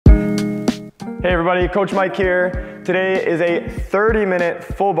Hey everybody, Coach Mike here. Today is a 30-minute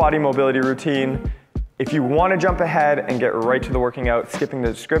full body mobility routine. If you want to jump ahead and get right to the working out, skipping the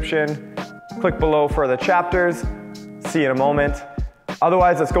description, click below for the chapters. See you in a moment.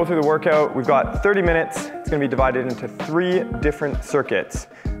 Otherwise, let's go through the workout. We've got 30 minutes. It's going to be divided into 3 different circuits.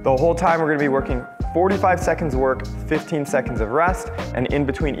 The whole time we're going to be working 45 seconds work, 15 seconds of rest, and in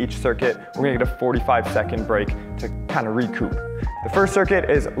between each circuit, we're going to get a 45-second break to kind of recoup. The first circuit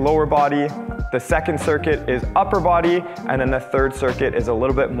is lower body, the second circuit is upper body, and then the third circuit is a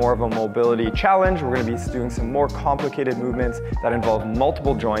little bit more of a mobility challenge. We're going to be doing some more complicated movements that involve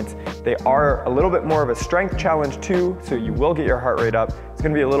multiple joints. They are a little bit more of a strength challenge too, so you will get your heart rate up. It's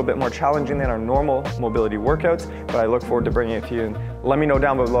going to be a little bit more challenging than our normal mobility workouts, but I look forward to bringing it to you. And let me know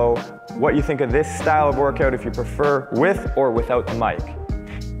down below what you think of this style of workout, if you prefer with or without the mic.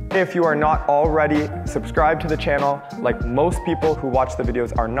 If you are not already subscribed to the channel, like most people who watch the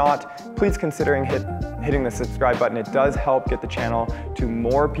videos are not, please consider hitting the subscribe button. It does help get the channel to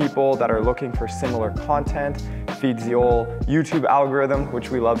more people that are looking for similar content. Feeds the old YouTube algorithm, which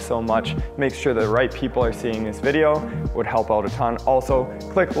we love so much. Make sure the right people are seeing this video. Would help out a ton. Also,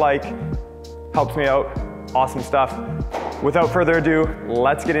 click like, helps me out. Awesome stuff. Without further ado,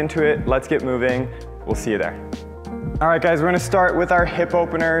 let's get into it. Let's get moving. We'll see you there. All right guys, we're gonna start with our hip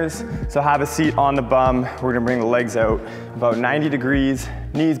openers. So have a seat on the bum. We're gonna bring the legs out about 90 degrees,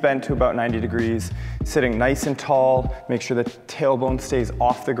 knees bent to about 90 degrees, sitting nice and tall. Make sure the tailbone stays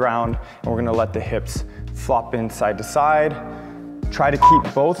off the ground, and we're gonna let the hips flop in side to side. Try to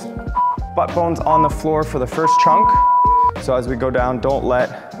keep both butt bones on the floor for the first chunk. So as we go down, don't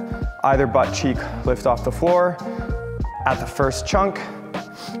let either butt cheek lift off the floor. At the first chunk,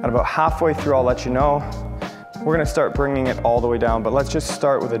 at about halfway through, I'll let you know. We're gonna start bringing it all the way down, but let's just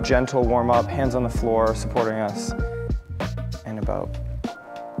start with a gentle warm up, hands on the floor, supporting us. And about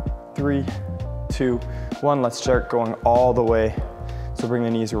 3, 2, 1, let's start going all the way. So bring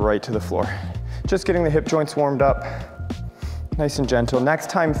the knees right to the floor. Just getting the hip joints warmed up, nice and gentle. Next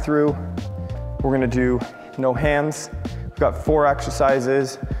time through, we're gonna do no hands. We've got 4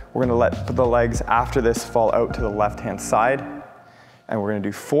 exercises. We're gonna let the legs after this fall out to the left-hand side. And we're gonna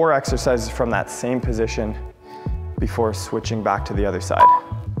do 4 exercises from that same position before switching back to the other side.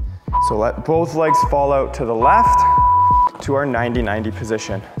 So let both legs fall out to the left to our 90-90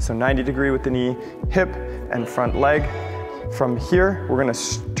 position. So 90 degree with the knee, hip, and front leg. From here, we're gonna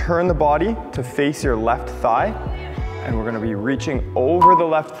turn the body to face your left thigh, and we're gonna be reaching over the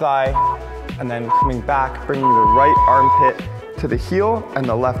left thigh and then coming back, bringing the right armpit to the heel and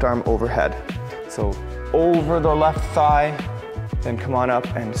the left arm overhead. So over the left thigh, then come on up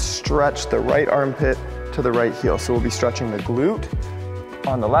and stretch the right armpit to the right heel. So we'll be stretching the glute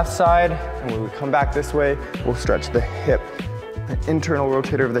on the left side, and when we come back this way, we'll stretch the hip, the internal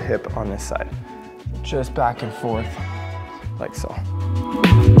rotator of the hip on this side. Just back and forth, like so.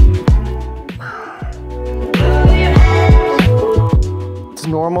 It's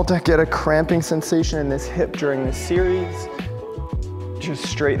normal to get a cramping sensation in this hip during this series. Just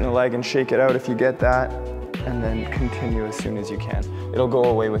straighten the leg and shake it out if you get that, and then continue as soon as you can. It'll go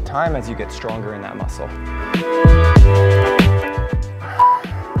away with time as you get stronger in that muscle.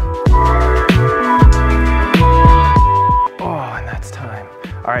 Oh, and that's time.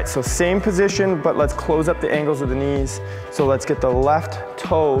 All right, so same position, but let's close up the angles of the knees. So let's get the left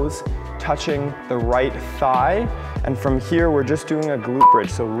toes touching the right thigh. And from here, we're just doing a glute bridge.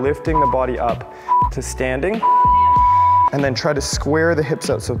 So lifting the body up to standing. And then try to square the hips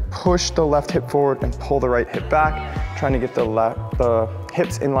out. So push the left hip forward and pull the right hip back, trying to get the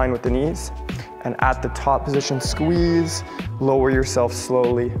hips in line with the knees. And at the top position, squeeze, lower yourself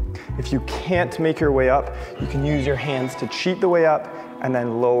slowly. If you can't make your way up, you can use your hands to cheat the way up and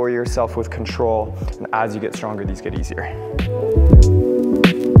then lower yourself with control. And as you get stronger, these get easier.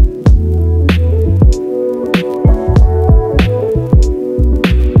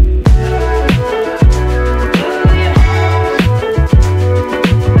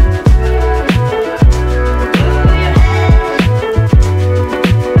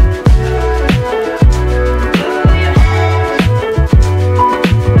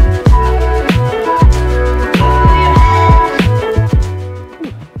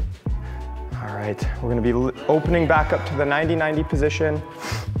 We're going to be opening back up to the 90-90 position.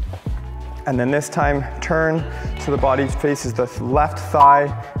 And then this time, turn so the body faces the left thigh,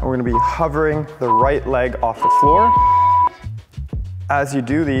 and we're going to be hovering the right leg off the floor. As you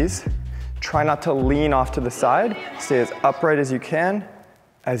do these, try not to lean off to the side. Stay as upright as you can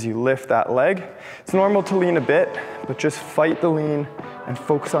as you lift that leg. It's normal to lean a bit, but just fight the lean and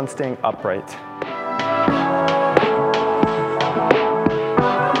focus on staying upright.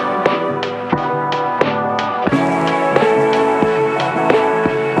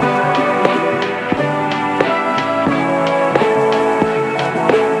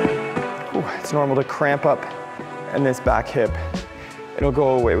 able to cramp up in this back hip. It'll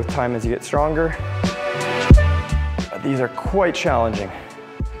go away with time as you get stronger. But these are quite challenging,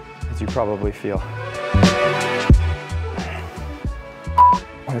 as you probably feel.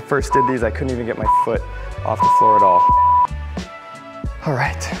 When I first did these, I couldn't even get my foot off the floor at all. All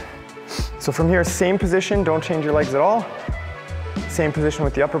right, so from here, same position, don't change your legs at all. Same position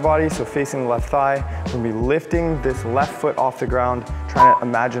with the upper body, so facing the left thigh. We're gonna be lifting this left foot off the ground, trying to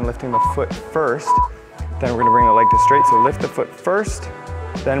imagine lifting the foot first. Then we're gonna bring the leg to straight, so lift the foot first,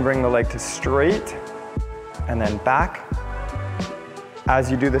 then bring the leg to straight, and then back.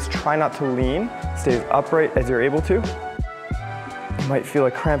 As you do this, try not to lean, stay as upright as you're able to. You might feel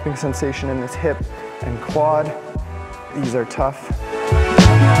a cramping sensation in this hip and quad. These are tough.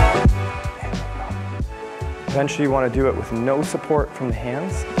 Eventually you want to do it with no support from the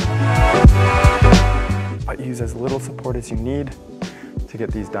hands, but use as little support as you need to get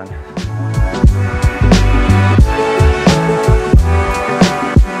these done.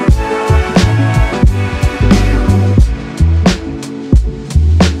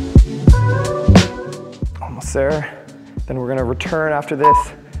 Almost there. Then we're going to return after this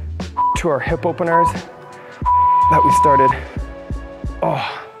to our hip openers that we started.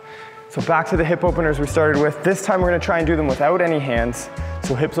 So back to the hip openers we started with. This time we're gonna try and do them without any hands.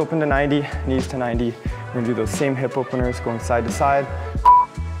 So hips open to 90, knees to 90. We're gonna do those same hip openers going side to side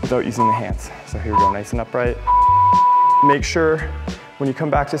without using the hands. So here we go, nice and upright. Make sure when you come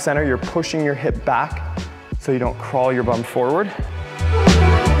back to center, you're pushing your hip back so you don't crawl your bum forward.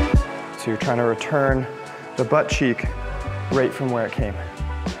 So you're trying to return the butt cheek right from where it came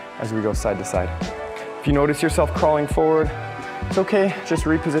as we go side to side. If you notice yourself crawling forward, it's okay, just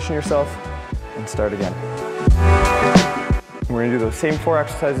reposition yourself and start again. We're gonna do those same 4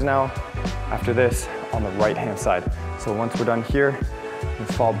 exercises now, after this, on the right-hand side. So once we're done here, we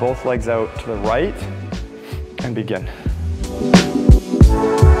fall both legs out to the right and begin.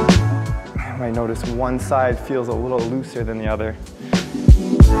 You might notice one side feels a little looser than the other.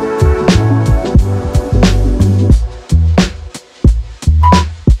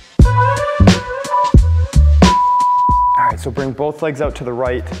 So bring both legs out to the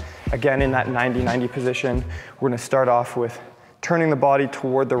right, again in that 90-90 position. We're gonna start off with turning the body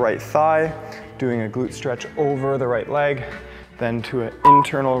toward the right thigh, doing a glute stretch over the right leg, then to an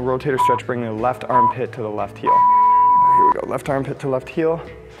internal rotator stretch, bringing the left armpit to the left heel. Here we go, left armpit to left heel,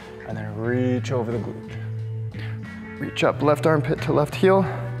 and then reach over the glute. Reach up, left armpit to left heel,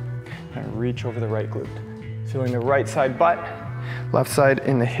 and reach over the right glute. Feeling the right side butt, left side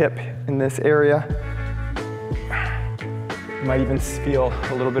in the hip in this area. You might even feel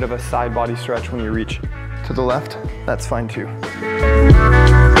a little bit of a side body stretch when you reach to the left. That's fine too.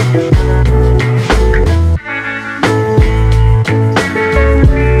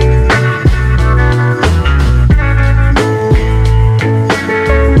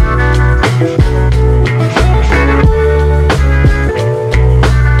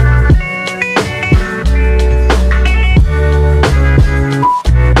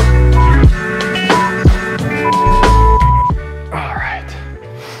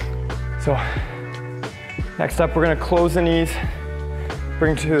 So next up, we're gonna close the knees,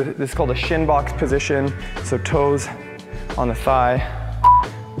 bring to, this is called a shin box position. So toes on the thigh,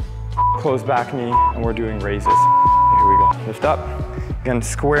 close back knee, and we're doing raises. Here we go, lift up. Again,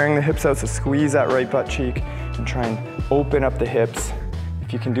 squaring the hips out, so squeeze that right butt cheek and try and open up the hips.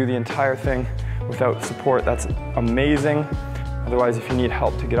 If you can do the entire thing without support, that's amazing. Otherwise, if you need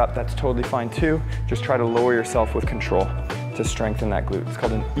help to get up, that's totally fine too. Just try to lower yourself with control to strengthen that glute. It's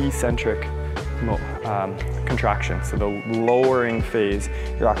called an eccentric contraction. So the lowering phase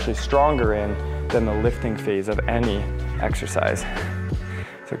you're actually stronger in than the lifting phase of any exercise.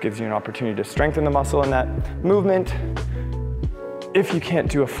 So it gives you an opportunity to strengthen the muscle in that movement if you can't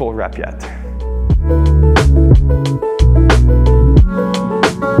do a full rep yet.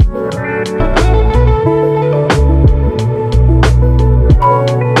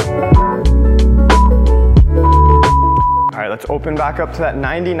 Let's open back up to that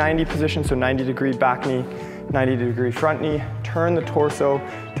 90-90 position, so 90-degree back knee, 90-degree front knee. Turn the torso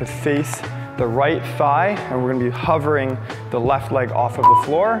to face the right thigh, and we're gonna be hovering the left leg off of the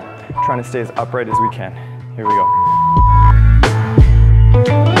floor, trying to stay as upright as we can. Here we go.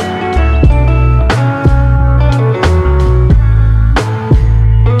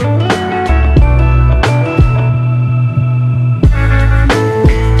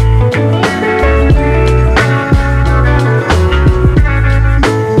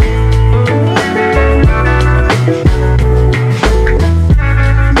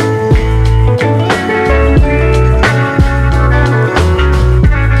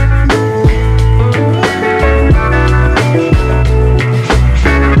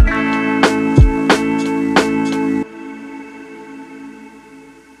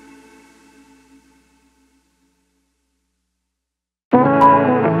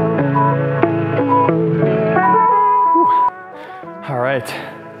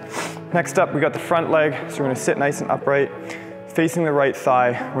 right. Next up, we got the front leg. So we're gonna sit nice and upright, facing the right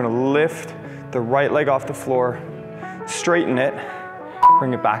thigh. We're gonna lift the right leg off the floor, straighten it,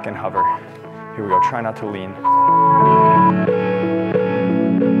 bring it back and hover. Here we go, try not to lean.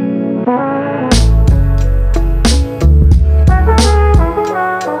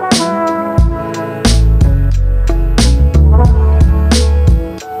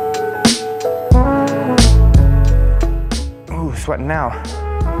 Ooh, sweating now.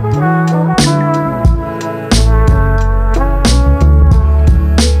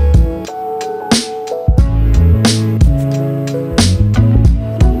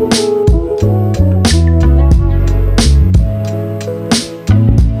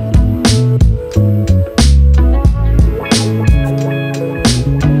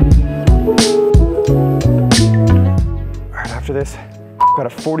 After this, we've got a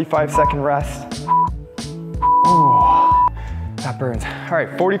 45-second rest. Oh, that burns. All right,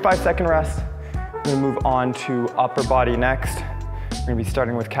 45-second rest. We're gonna move on to upper body next. We're gonna be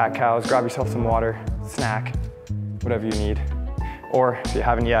starting with cat-cows. Grab yourself some water, snack, whatever you need. Or if you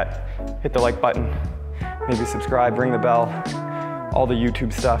haven't yet, hit the like button, maybe subscribe, ring the bell, all the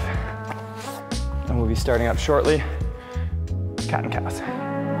YouTube stuff. And we'll be starting up shortly. Cat and cows.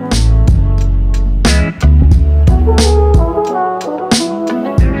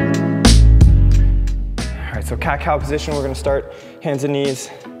 So cat-cow position, we're gonna start hands and knees.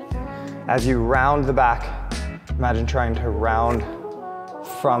 As you round the back, imagine trying to round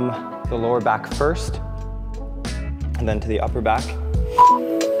from the lower back first, and then to the upper back. So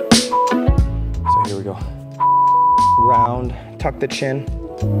here we go. Round, tuck the chin.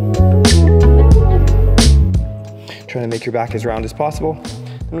 Trying to make your back as round as possible.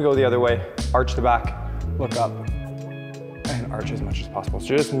 Then we go the other way, arch the back, look up, and arch as much as possible.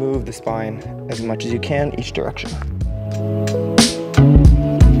 So just move the spine as much as you can, each direction.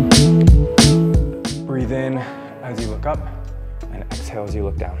 Breathe in as you look up, and exhale as you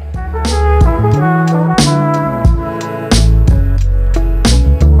look down.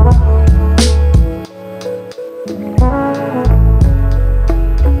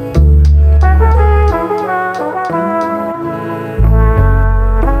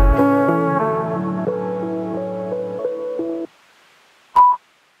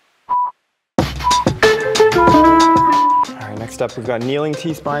 Next up, we've got kneeling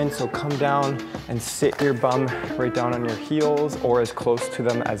T-spine, so come down and sit your bum right down on your heels or as close to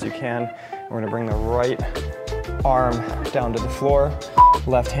them as you can. We're gonna bring the right arm down to the floor,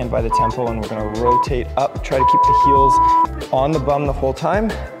 left hand by the temple, and we're gonna rotate up. Try to keep the heels on the bum the whole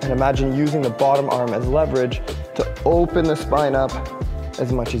time, and imagine using the bottom arm as leverage to open the spine up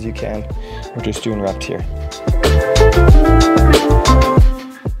as much as you can. We're just doing reps here.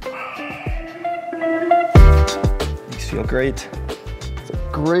 Feel great. It's a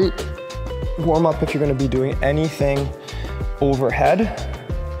great warm up if you're going to be doing anything overhead,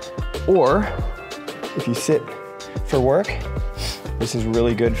 or if you sit for work. This is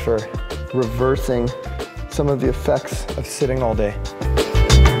really good for reversing some of the effects of sitting all day.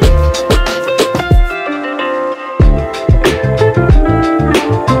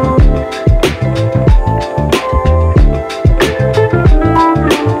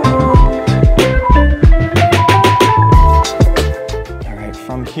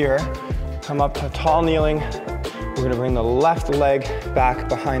 Here, come up to tall kneeling. We're gonna bring the left leg back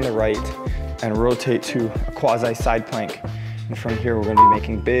behind the right and rotate to a quasi side plank. And from here, we're gonna be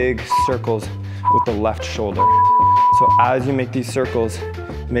making big circles with the left shoulder. So as you make these circles,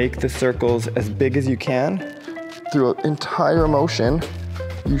 make the circles as big as you can. Through an entire motion,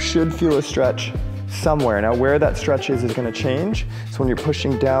 you should feel a stretch somewhere. Now where that stretch is gonna change. So when you're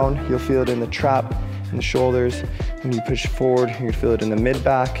pushing down, you'll feel it in the trap, in the shoulders. When you push forward, you're gonna feel it in the mid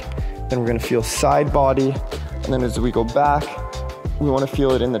back. Then we're gonna feel side body. And then as we go back, we wanna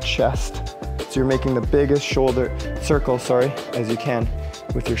feel it in the chest. So you're making the biggest shoulder circle, as you can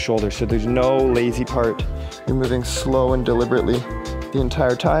with your shoulders. So there's no lazy part. You're moving slow and deliberately the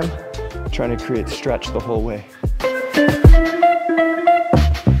entire time, trying to create stretch the whole way.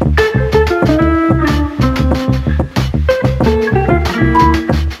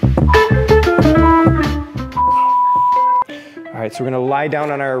 All right, so we're gonna lie down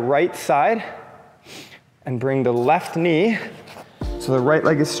on our right side and bring the left knee. So the right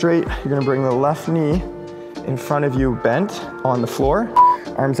leg is straight. You're gonna bring the left knee in front of you bent on the floor,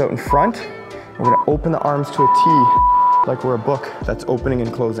 arms out in front. We're gonna open the arms to a T, like we're a book that's opening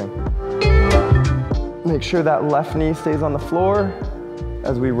and closing. Make sure that left knee stays on the floor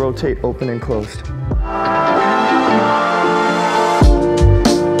as we rotate open and closed.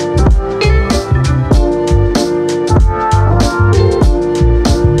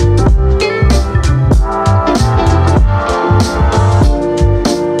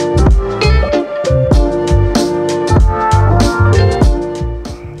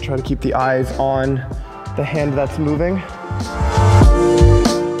 the eyes on the hand that's moving.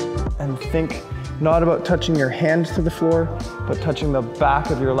 And think not about touching your hand to the floor, but touching the back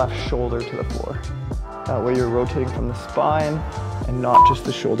of your left shoulder to the floor. That way you're rotating from the spine and not just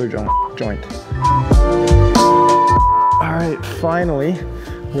the shoulder joint. All right, finally,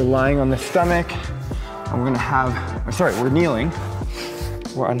 we're lying on the stomach and we're gonna have, sorry, we're kneeling.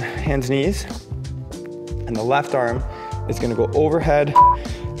 We're on hands, knees, and the left arm is gonna go overhead,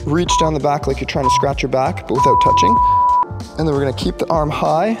 reach down the back like you're trying to scratch your back, but without touching. And then we're gonna keep the arm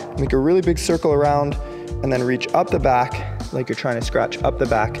high, make a really big circle around, and then reach up the back like you're trying to scratch up the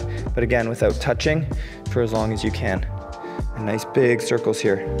back, but again, without touching for as long as you can. And nice big circles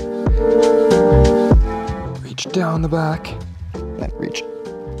here. Reach down the back, then reach,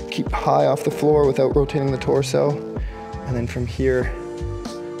 keep high off the floor without rotating the torso. And then from here,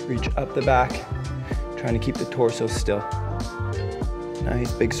 reach up the back, trying to keep the torso still.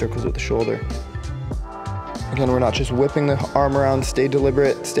 Nice big circles with the shoulder. Again, we're not just whipping the arm around, stay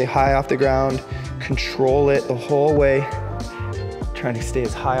deliberate, stay high off the ground, control it the whole way, trying to stay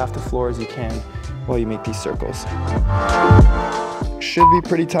as high off the floor as you can while you make these circles. Should be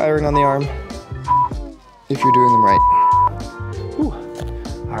pretty tiring on the arm if you're doing them right. Whew.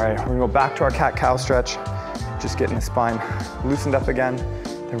 All right, we're gonna go back to our cat-cow stretch, just getting the spine loosened up again.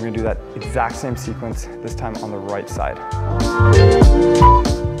 Then we're gonna do that exact same sequence, this time on the right side.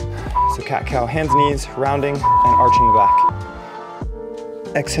 So cat-cow, hands, knees, rounding, and arching the back.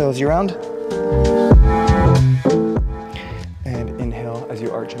 Exhale as you round. And inhale as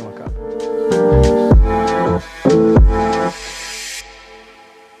you arch and look up.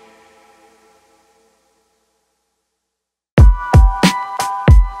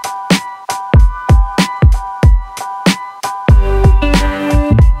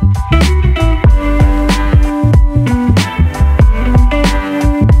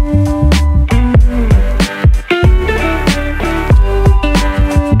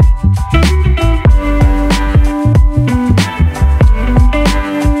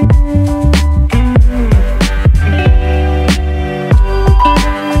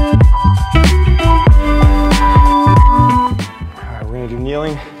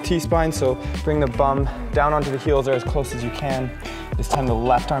 T-spine, so bring the bum down onto the heels or as close as you can. This time the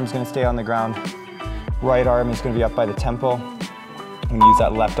left arm is going to stay on the ground. Right arm is going to be up by the temple. And use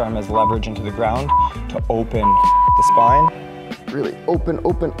that left arm as leverage into the ground to open the spine. Really open,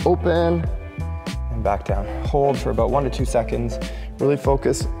 open, open, and back down. Hold for about 1 to 2 seconds. Really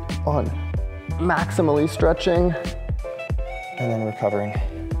focus on maximally stretching and then recovering.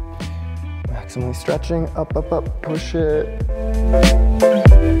 Maximally stretching, up, up, up, push it.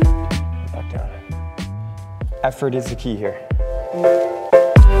 Back down. Effort is the key here.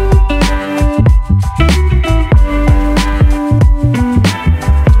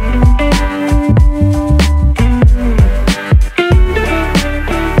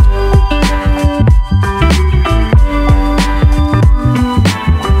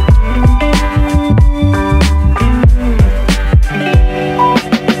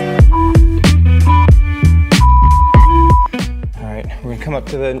 Come up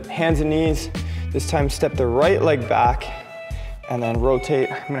to the hands and knees. This time step the right leg back and then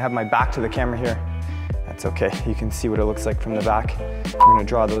rotate. I'm gonna have my back to the camera here. That's okay, you can see what it looks like from the back. We're gonna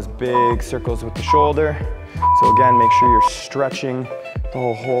draw those big circles with the shoulder. So again, make sure you're stretching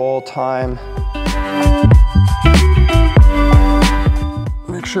the whole time.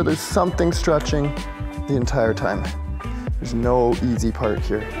 Make sure there's something stretching the entire time. There's no easy part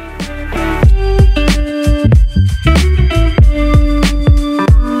here.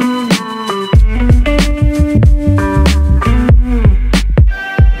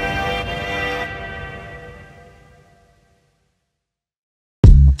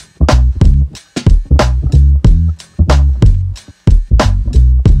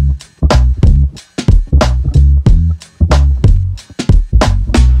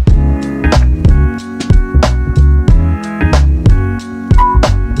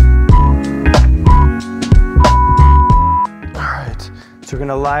 So we're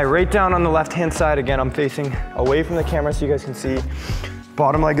gonna lie right down on the left-hand side. Again, I'm facing away from the camera so you guys can see.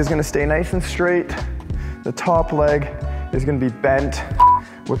 Bottom leg is gonna stay nice and straight. The top leg is gonna be bent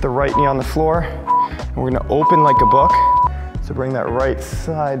with the right knee on the floor. And we're gonna open like a book. So bring that right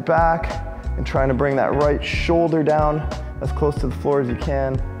side back and trying to bring that right shoulder down as close to the floor as you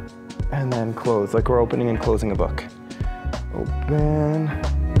can. And then close, like we're opening and closing a book. Open.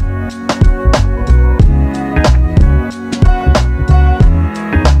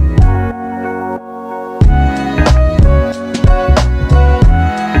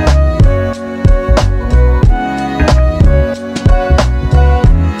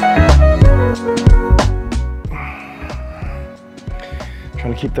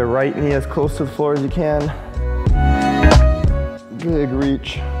 Keep the right knee as close to the floor as you can. Big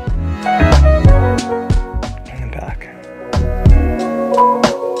reach. And back.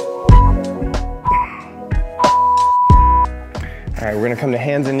 All right, we're gonna come to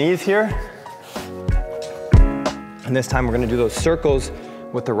hands and knees here. And this time we're gonna do those circles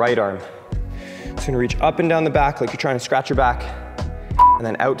with the right arm. So you're gonna reach up and down the back like you're trying to scratch your back, and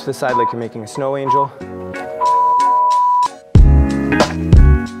then out to the side like you're making a snow angel.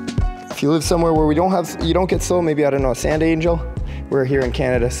 If you live somewhere where you don't get snow, maybe, I don't know, a sand angel. We're here in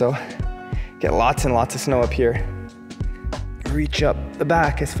Canada, so get lots and lots of snow up here. Reach up the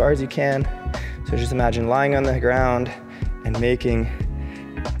back as far as you can. So just imagine lying on the ground and making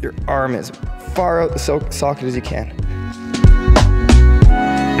your arm as far out the socket as you can.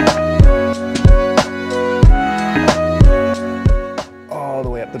 All the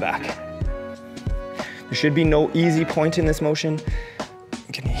way up the back. There should be no easy point in this motion.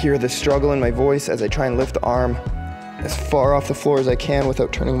 You can hear the struggle in my voice as I try and lift the arm as far off the floor as I can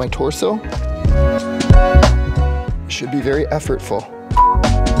without turning my torso. It should be very effortful.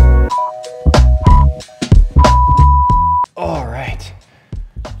 All right.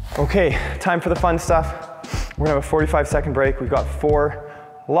 Okay, time for the fun stuff. We're gonna have a 45-second break. We've got 4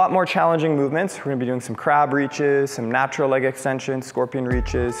 a lot more challenging movements. We're gonna be doing some crab reaches, some natural leg extensions, scorpion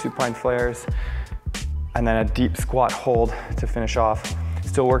reaches, supine flares, and then a deep squat hold to finish off.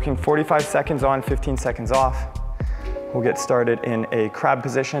 Still working 45 seconds on, 15 seconds off. We'll get started in a crab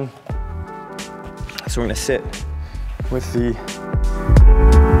position. So we're gonna sit with the,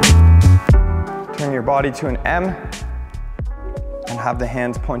 turn your body to an M and have the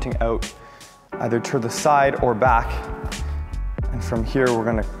hands pointing out either to the side or back. And from here, we're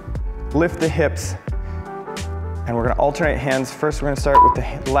gonna lift the hips and we're gonna alternate hands. First, we're gonna start with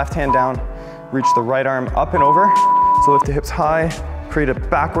the left hand down, reach the right arm up and over. So lift the hips high, create a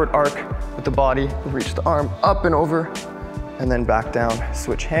backward arc with the body, reach the arm up and over, and then back down.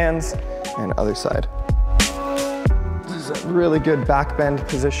 Switch hands and other side. This is a really good back bend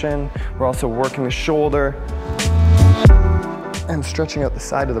position. We're also working the shoulder and stretching out the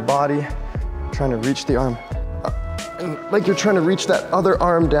side of the body, trying to reach the arm up. And like you're trying to reach that other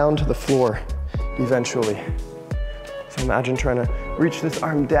arm down to the floor eventually. So imagine trying to reach this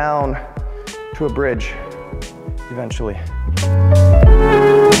arm down to a bridge eventually.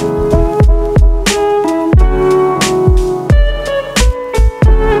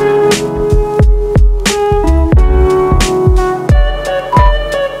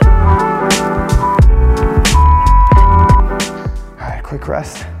 Quick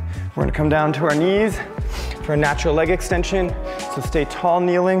rest. We're gonna come down to our knees for a natural leg extension. So stay tall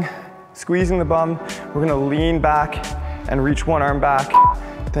kneeling, squeezing the bum. We're gonna lean back and reach one arm back,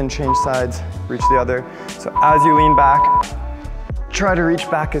 then change sides, reach the other. So as you lean back, try to reach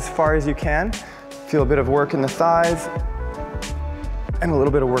back as far as you can. Feel a bit of work in the thighs and a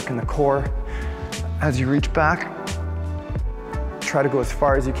little bit of work in the core. As you reach back, try to go as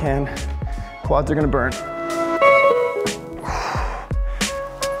far as you can. Quads are gonna burn.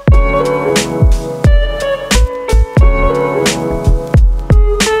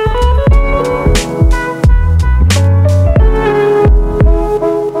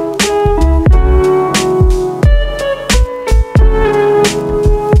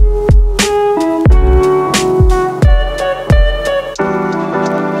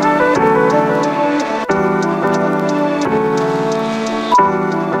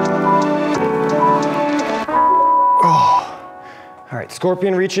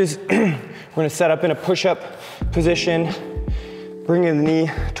 Scorpion reaches, we're gonna set up in a push-up position, bringing the knee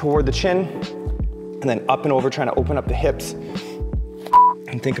toward the chin, and then up and over, trying to open up the hips.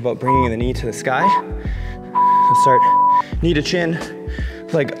 And think about bringing the knee to the sky. So start knee to chin,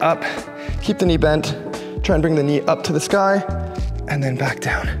 leg up, keep the knee bent, try and bring the knee up to the sky, and then back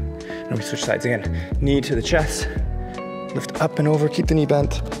down. And we switch sides again. Knee to the chest, lift up and over, keep the knee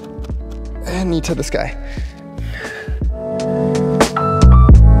bent, and knee to the sky.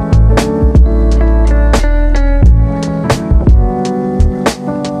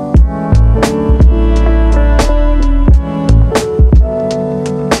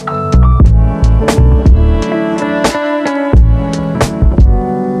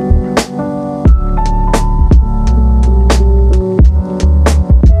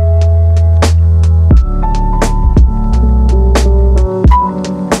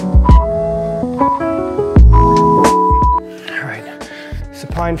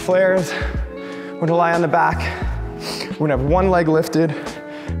 Flares. We're gonna lie on the back. We're gonna have one leg lifted,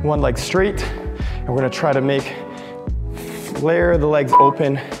 one leg straight, and we're gonna try to flare the legs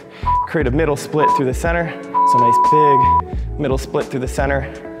open, create a middle split through the center. So nice big middle split through the center,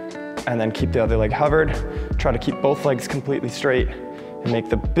 and then keep the other leg hovered. Try to keep both legs completely straight and make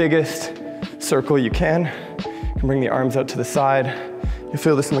the biggest circle you can. You can bring the arms out to the side. You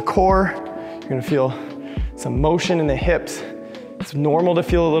feel this in the core. You're gonna feel some motion in the hips. It's normal to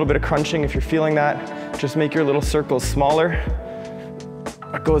feel a little bit of crunching if you're feeling that. Just make your little circles smaller.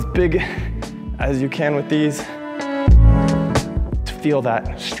 Go as big as you can with these. To feel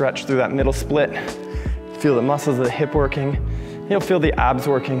that stretch through that middle split. Feel the muscles of the hip working. You'll feel the abs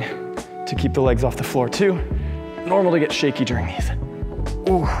working to keep the legs off the floor too. Normal to get shaky during these.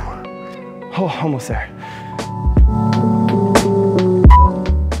 Ooh. Oh, almost there.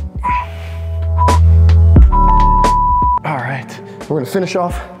 All right, we're gonna finish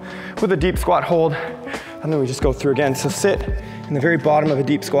off with a deep squat hold, and then we just go through again. So sit in the very bottom of a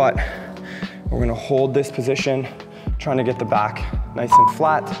deep squat. We're gonna hold this position, trying to get the back nice and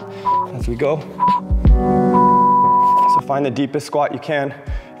flat as we go. So find the deepest squat you can.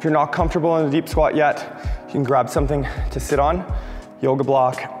 If you're not comfortable in a deep squat yet, you can grab something to sit on, yoga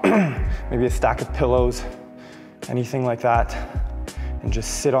block, maybe a stack of pillows, anything like that, and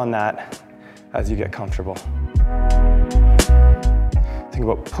just sit on that as you get comfortable. Think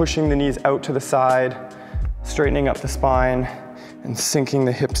about pushing the knees out to the side, straightening up the spine, and sinking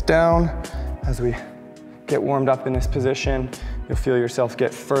the hips down. As we get warmed up in this position, you'll feel yourself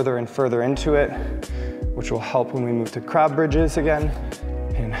get further and further into it, which will help when we move to crab bridges again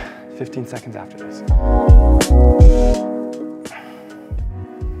in 15 seconds after this.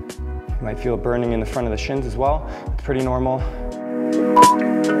 You might feel burning in the front of the shins as well. It's pretty normal.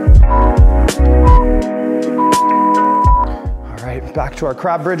 All right, back to our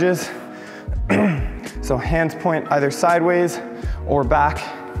crab bridges. So hands point either sideways or back,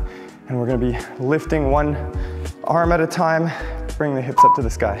 and we're gonna be lifting one arm at a time, bring the hips up to the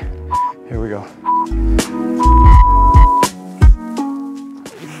sky. Here we go.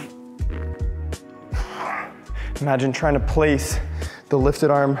 Imagine trying to place the lifted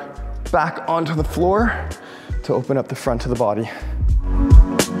arm back onto the floor to open up the front of the body.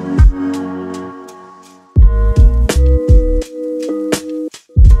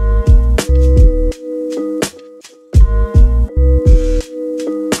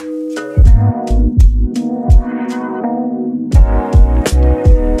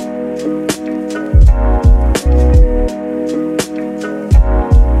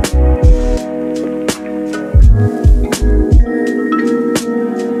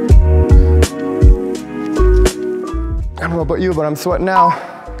 I don't know about you, but I'm sweating now.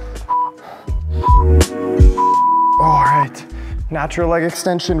 All right, natural leg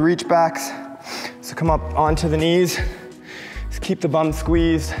extension, reach backs. So come up onto the knees. Just keep the bum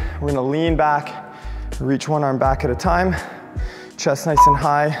squeezed. We're gonna lean back, reach one arm back at a time. Chest nice and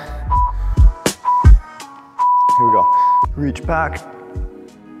high. Here we go. Reach back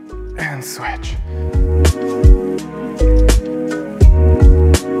and switch.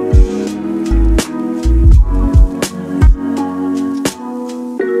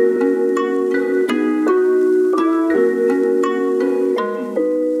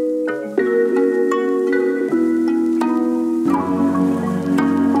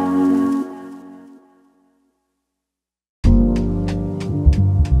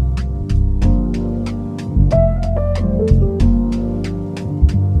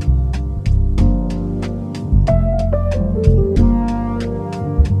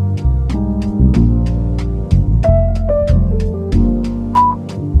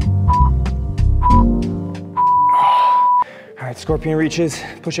 Scorpion reaches,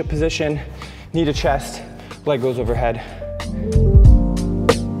 push-up position, knee to chest, leg goes overhead.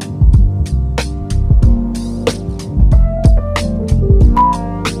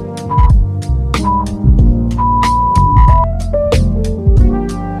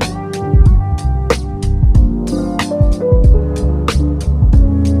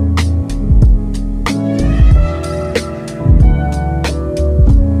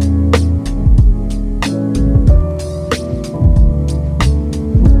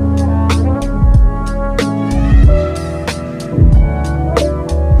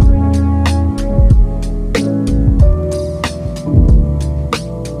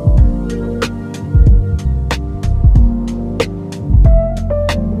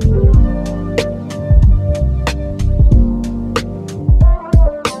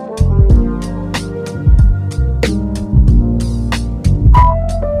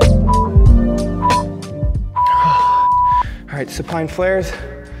 Supine flares,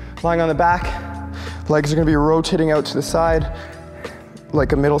 lying on the back. Legs are gonna be rotating out to the side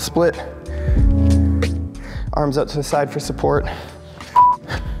like a middle split. Arms out to the side for support.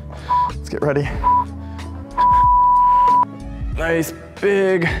 Let's get ready. Nice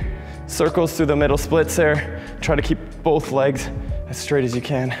big circles through the middle splits there. Try to keep both legs as straight as you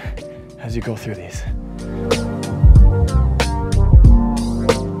can as you go through these.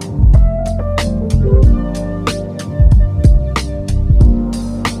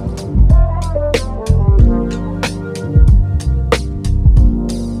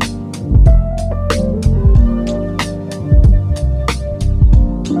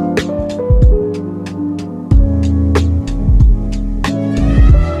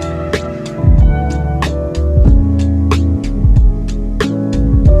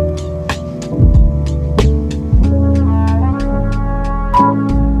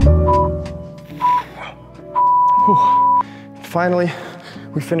 Finally,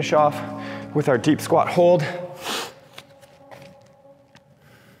 we finish off with our deep squat hold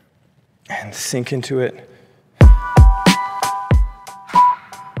and sink into it. There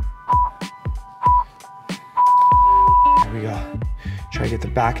we go. Try to get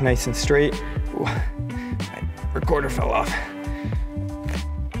the back nice and straight. Ooh, my recorder fell off.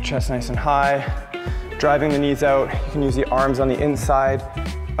 Chest nice and high. Driving the knees out. You can use the arms on the inside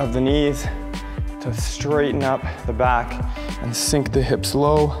of the knees to straighten up the back and sink the hips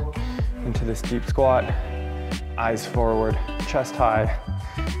low into this deep squat. Eyes forward, chest high.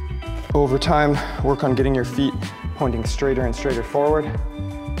 Over time, work on getting your feet pointing straighter and straighter forward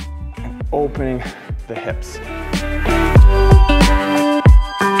and opening the hips.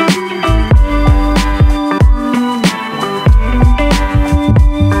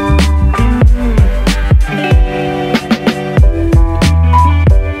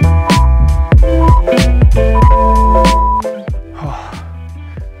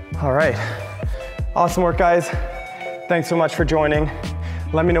 All right, awesome work, guys. Thanks so much for joining.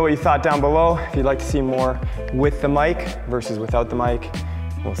 Let me know what you thought down below. If you'd like to see more with the mic versus without the mic,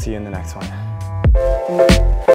 we'll see you in the next one.